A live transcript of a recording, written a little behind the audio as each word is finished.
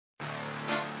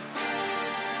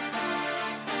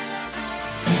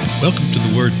Welcome to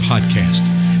the Word Podcast.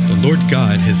 The Lord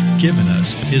God has given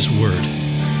us His Word.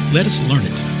 Let us learn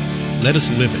it. Let us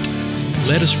live it.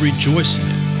 Let us rejoice in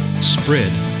it.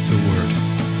 Spread the Word.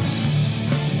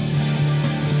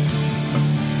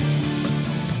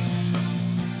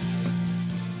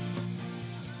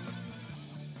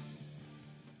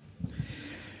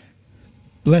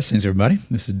 Blessings, everybody.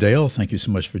 This is Dale. Thank you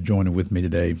so much for joining with me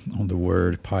today on the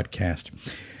Word Podcast.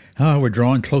 We're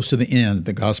drawing close to the end of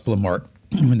the Gospel of Mark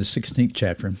in the 16th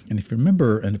chapter. And if you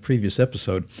remember in the previous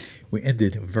episode, we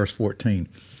ended with verse 14,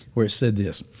 where it said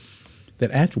this,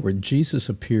 that afterward Jesus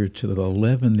appeared to the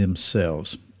 11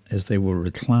 themselves as they were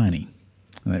reclining.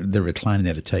 They're reclining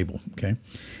at a table, okay?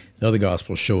 The other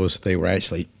Gospels show us they were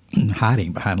actually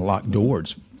hiding behind locked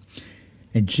doors.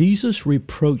 And Jesus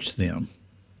reproached them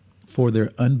for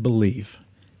their unbelief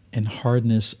and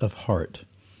hardness of heart,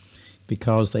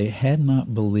 because they had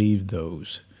not believed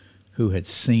those who had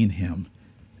seen him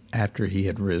after he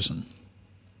had risen.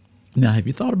 Now, have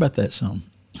you thought about that some?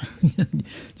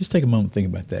 Just take a moment and think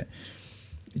about that.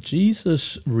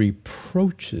 Jesus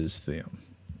reproaches them.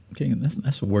 Okay, and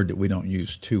that's a word that we don't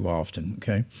use too often,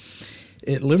 okay?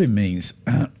 It literally means,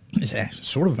 it's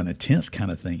sort of an intense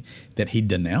kind of thing, that he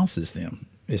denounces them.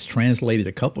 It's translated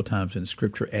a couple times in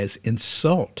Scripture as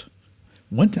insult.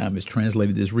 One time it's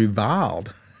translated as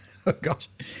reviled. Gosh,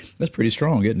 that's pretty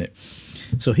strong, isn't it?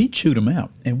 So he chewed them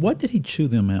out. And what did he chew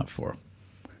them out for?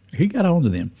 He got on to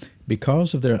them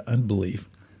because of their unbelief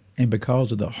and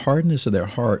because of the hardness of their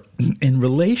heart in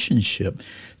relationship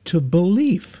to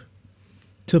belief,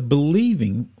 to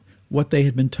believing what they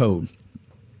had been told,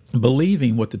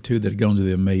 believing what the two that had gone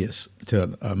to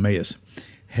Emmaus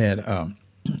had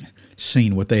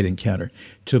seen, what they'd encountered,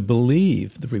 to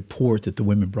believe the report that the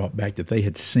women brought back that they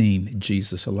had seen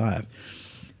Jesus alive.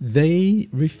 They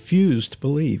refused to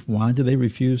believe. Why did they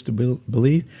refuse to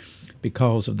believe?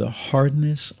 Because of the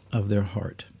hardness of their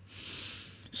heart.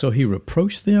 So he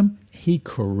reproached them, he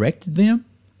corrected them,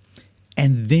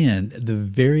 and then the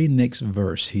very next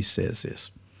verse he says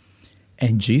this,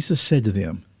 and Jesus said to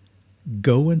them,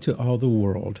 "Go into all the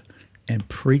world and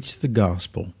preach the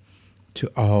gospel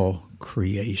to all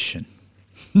creation."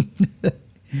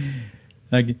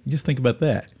 Now, just think about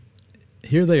that.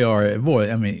 Here they are.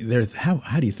 Boy, I mean,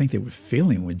 how do you think they were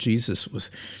feeling when Jesus was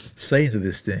saying to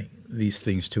these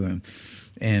things to him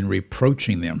and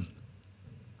reproaching them?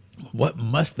 What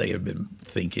must they have been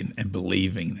thinking and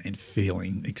believing and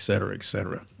feeling, et cetera, et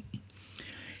cetera?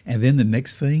 And then the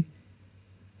next thing,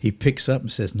 he picks up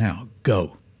and says, "Now,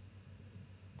 go.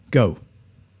 Go.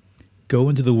 Go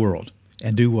into the world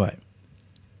and do what?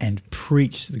 And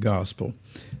preach the gospel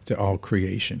to all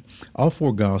creation." All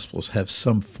four Gospels have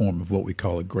some form of what we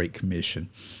call a Great Commission.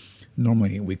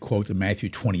 Normally we quote the Matthew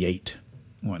 28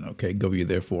 one, okay? "Go ye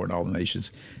therefore in all the nations,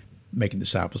 making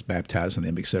disciples, baptizing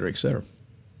them," et cetera, et cetera.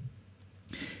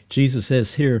 Jesus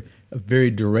says here a very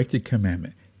directed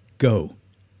commandment. Go.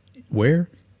 Where?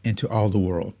 Into all the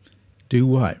world. Do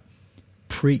what?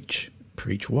 Preach.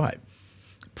 Preach what?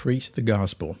 Preach the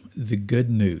gospel, the good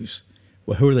news.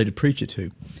 Well, who are they to preach it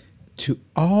to? To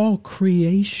all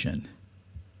creation.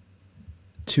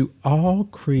 To all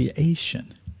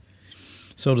creation.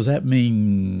 So does that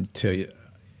mean to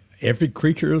every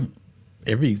creature,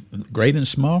 every great and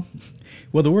small?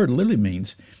 Well, the word literally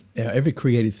means every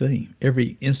created thing,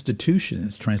 every institution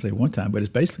is translated one time, but it's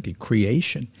basically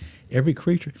creation. Every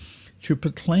creature. To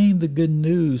proclaim the good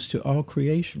news to all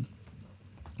creation.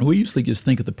 We usually just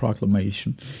think of the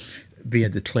proclamation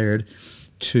being declared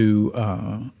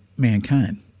to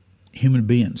mankind, human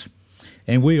beings.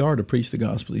 And we are to preach the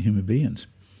gospel to human beings.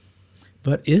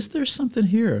 But is there something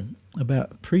here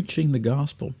about preaching the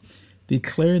gospel,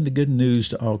 declaring the good news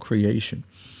to all creation?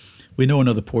 We know in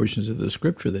other portions of the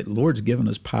Scripture that the Lord's given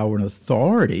us power and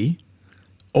authority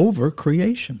over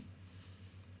creation.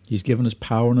 He's given us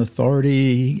power and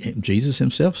authority. Jesus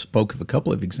himself spoke of a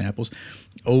couple of examples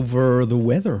over the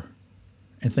weather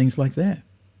and things like that.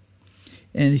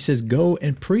 And he says, go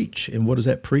and preach. And what does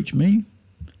that preach mean?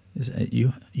 Is it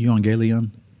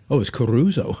euangelion? Oh, it's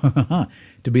keruzo.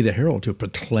 To be the herald, to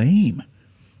proclaim.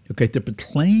 Okay, to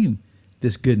proclaim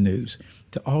this good news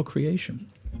to all creation.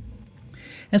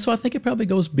 And so I think it probably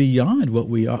goes beyond what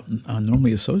we are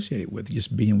normally associated with,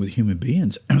 just being with human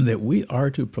beings, that we are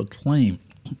to proclaim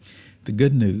the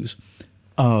good news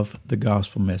of the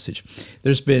gospel message.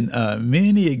 There's been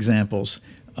many examples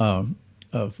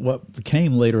of what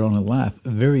became later on in life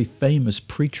very famous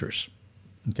preachers,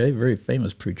 okay, very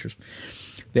famous preachers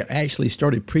that actually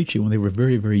started preaching when they were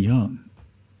very, very young,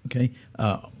 okay?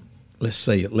 Let's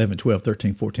say 11, 12,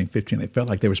 13, 14, 15, they felt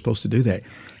like they were supposed to do that.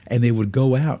 And they would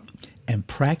go out and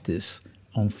practice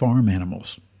on farm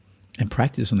animals. and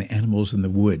practice on the animals in the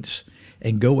woods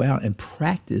and go out and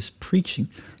practice preaching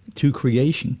to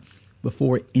creation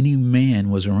before any man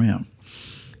was around.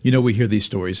 You know, we hear these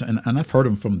stories, and I've heard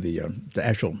them from the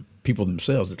actual people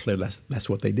themselves declare that's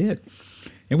what they did.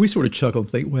 And we sort of chuckle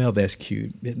and think, well, that's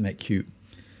cute. Isn't that cute?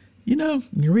 You know,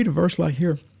 when you read a verse like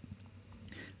here,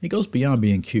 it goes beyond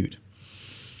being cute.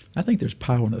 I think there's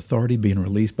power and authority being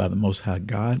released by the Most High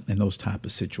God in those type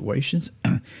of situations.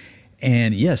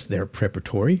 And yes, they're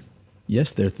preparatory.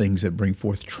 Yes, they're things that bring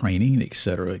forth training, et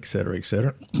cetera, et cetera, et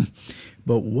cetera.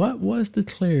 But what was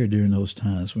declared during those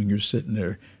times when you're sitting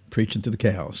there preaching to the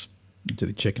cows, and to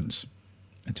the chickens,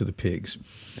 and to the pigs?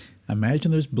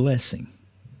 Imagine there's blessing.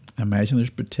 Imagine there's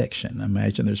protection.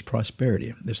 Imagine there's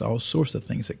prosperity. There's all sorts of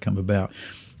things that come about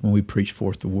when we preach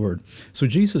forth the word. So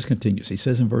Jesus continues. He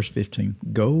says in verse 15,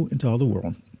 go into all the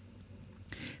world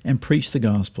and preach the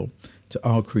gospel to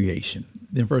all creation.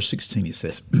 Then verse 16 he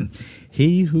says,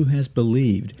 he who has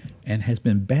believed and has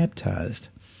been baptized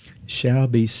shall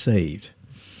be saved,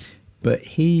 but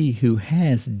he who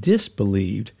has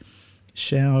disbelieved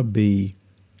shall be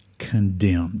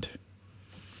condemned.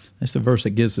 That's the verse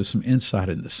that gives us some insight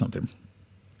into something.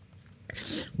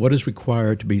 What is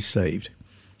required to be saved?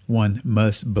 One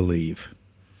must believe.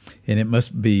 And it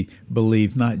must be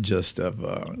believed not just of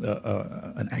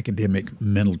an academic,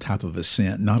 mental type of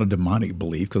assent, not a demonic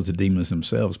belief, because the demons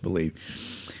themselves believe,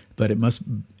 but it must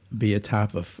be a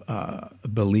type of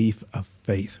belief of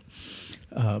faith,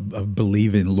 of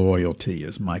believing loyalty,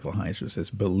 as Michael Heiser says,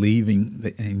 believing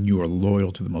that, and you are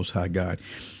loyal to the Most High God.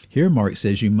 Here Mark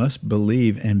says you must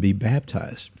believe and be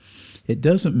baptized. It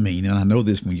doesn't mean, and I know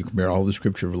this when you compare all the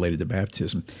scripture related to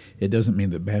baptism, it doesn't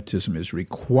mean that baptism is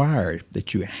required,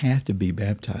 that you have to be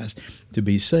baptized to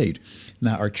be saved.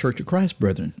 Now, our Church of Christ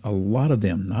brethren, a lot of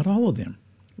them, not all of them,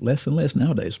 less and less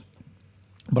nowadays,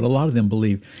 but a lot of them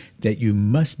believe that you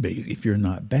must be, if you're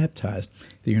not baptized,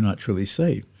 that you're not truly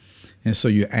saved. And so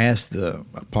you ask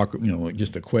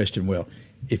just the question, well,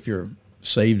 if you're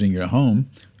saved in your home,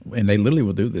 and they literally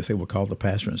will do this. They will call the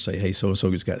pastor and say, hey,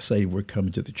 so-and-so just got saved. We're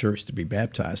coming to the church to be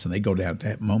baptized. And they go down at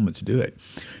that moment to do it.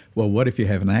 Well, what if you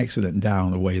have an accident and die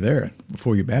on the way there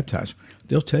before you're baptized?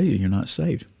 They'll tell you you're not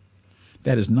saved.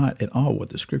 That is not at all what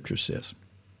the scripture says.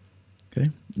 Okay?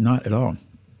 Not at all.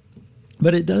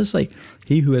 But it does say,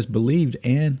 he who has believed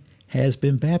and has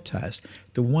been baptized.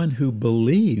 The one who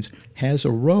believes has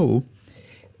a role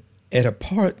at a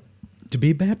part to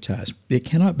be baptized. It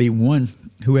cannot be one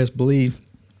who has believed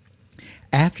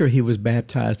after he was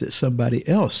baptized at somebody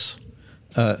else's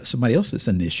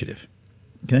initiative.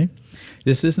 Okay?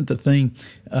 This isn't the thing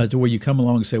to where you come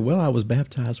along and say, well, I was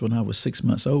baptized when I was 6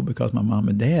 months old because my mom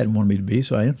and dad wanted me to be,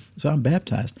 so I'm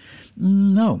baptized.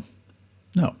 No.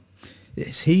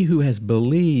 It's he who has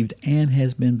believed and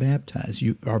has been baptized.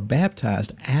 You are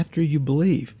baptized after you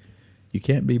believe. You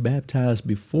can't be baptized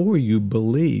before you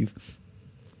believe.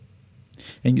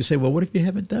 And you say, well, what if you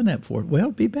haven't done that before?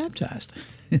 Well, be baptized.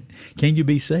 Can you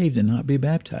be saved and not be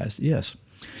baptized? Yes.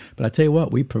 But I tell you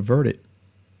what, we pervert it.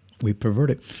 We pervert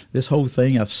it. This whole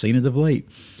thing, I've seen it of late.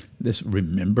 This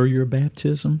remember your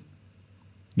baptism.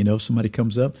 You know, if somebody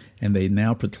comes up and they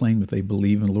now proclaim that they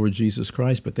believe in the Lord Jesus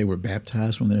Christ, but they were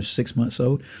baptized when they're 6 months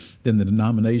old, then the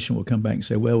denomination will come back and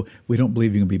say, well, we don't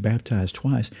believe you're going to be baptized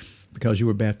twice because you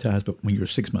were baptized but when you were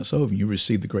 6 months old and you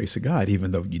received the grace of God,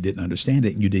 even though you didn't understand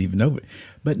it and you didn't even know it.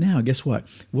 But now, guess what?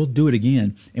 We'll do it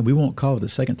again, and we won't call it the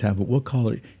second time, but we'll call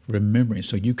it remembering,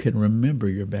 so you can remember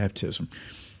your baptism.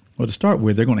 Well, to start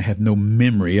with, they're going to have no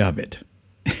memory of it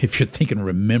if you're thinking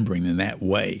remembering in that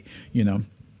way, you know.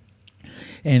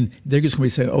 And they're just going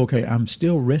to be saying, okay, I'm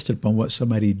still rested upon what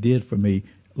somebody did for me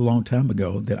a long time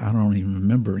ago that I don't even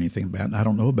remember anything about and I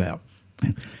don't know about.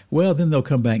 Well, then they'll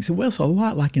come back and say, well, it's a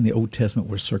lot like in the Old Testament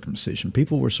with circumcision.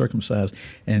 People were circumcised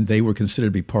and they were considered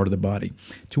to be part of the body.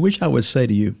 To which I would say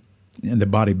to you, and the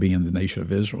body being the nation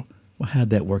of Israel, well, how'd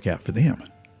that work out for them?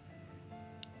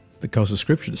 Because the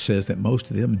scripture says that most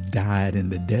of them died in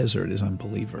the desert as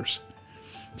unbelievers.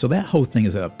 So that whole thing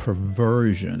is a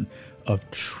perversion of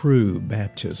true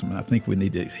baptism. And I think we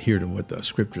need to hear to what the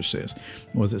scripture says.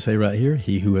 What does it say right here?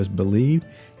 He who has believed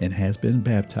and has been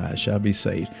baptized shall be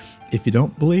saved. If you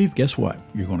don't believe, guess what?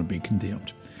 You're going to be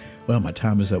condemned. Well, my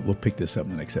time is up. We'll pick this up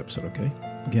in the next episode, okay?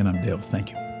 Again, I'm Dale. Thank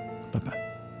you. Bye-bye.